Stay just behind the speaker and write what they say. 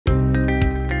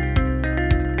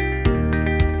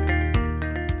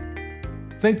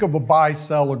Think of a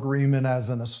buy-sell agreement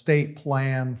as an estate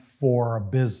plan for a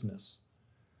business.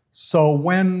 So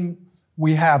when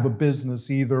we have a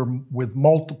business either with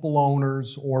multiple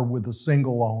owners or with a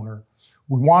single owner,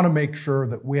 we want to make sure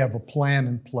that we have a plan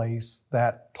in place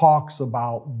that talks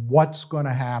about what's going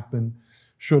to happen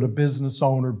should a business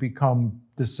owner become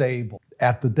disabled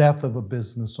at the death of a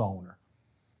business owner.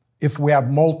 If we have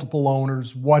multiple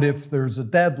owners, what if there's a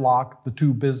deadlock, the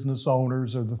two business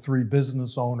owners or the three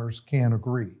business owners can't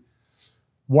agree?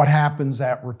 What happens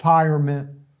at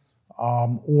retirement?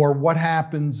 Or what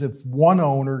happens if one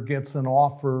owner gets an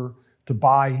offer to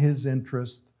buy his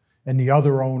interest and the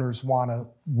other owners want to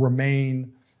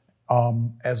remain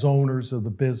as owners of the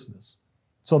business?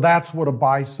 So that's what a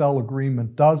buy-sell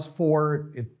agreement does for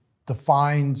it. It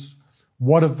defines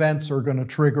what events are going to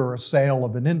trigger a sale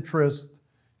of an interest,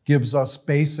 gives us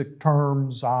basic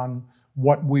terms on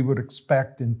what we would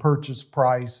expect in purchase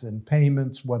price and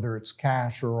payments, whether it's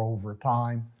cash or over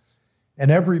time.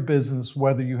 And every business,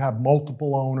 whether you have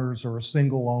multiple owners or a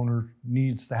single owner,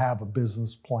 needs to have a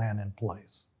business plan in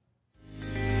place.